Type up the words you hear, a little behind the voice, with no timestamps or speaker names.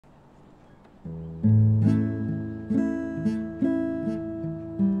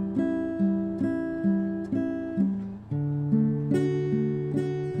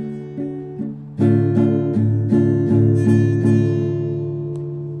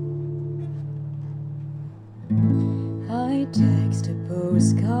text, a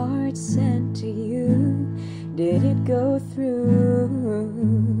postcard sent to you, did it go through?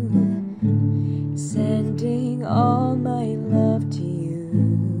 Sending all my love to you.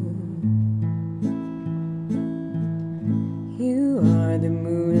 You are the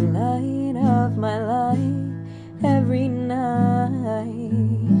moonlight of my life every night,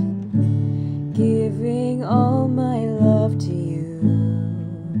 giving all my love to you.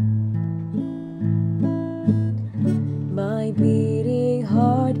 My beating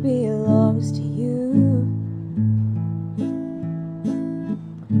heart belongs to you.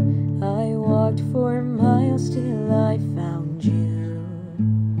 I walked for miles till I found you.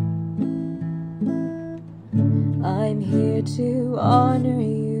 I'm here to honor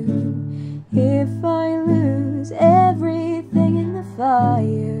you. If I lose everything in the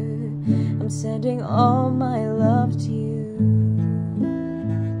fire, I'm sending all my love to you.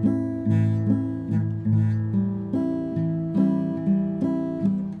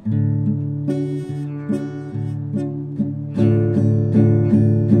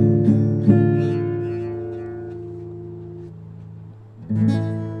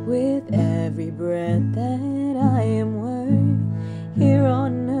 With every breath that I am worth here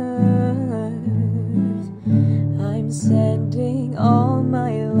on earth, I'm sending all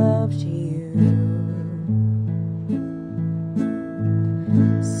my love to you.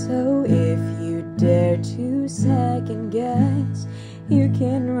 So if you dare to second guess, you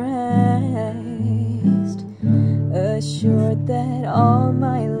can rest assured that all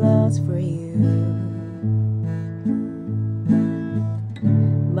my love's for you.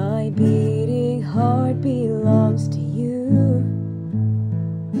 My beating heart belongs to you.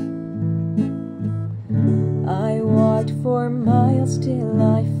 I walked for miles till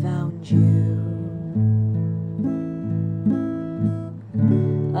I found you.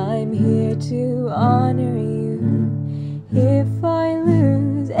 I'm here to honor you. If I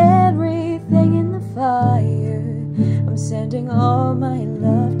lose everything in the fire, I'm sending all my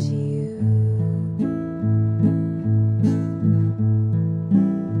love to you.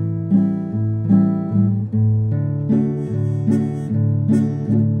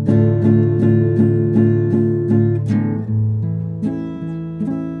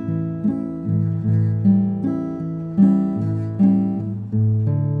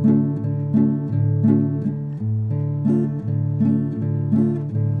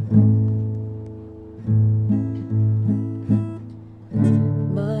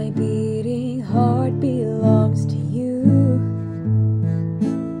 Heart belongs to you.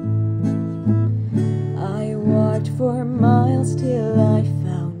 I walked for miles till I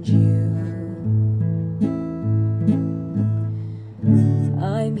found you.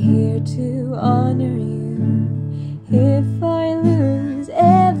 I'm here to honor you. If I lose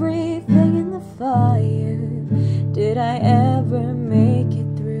everything in the fire, did I ever make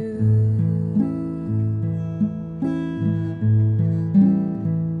it through?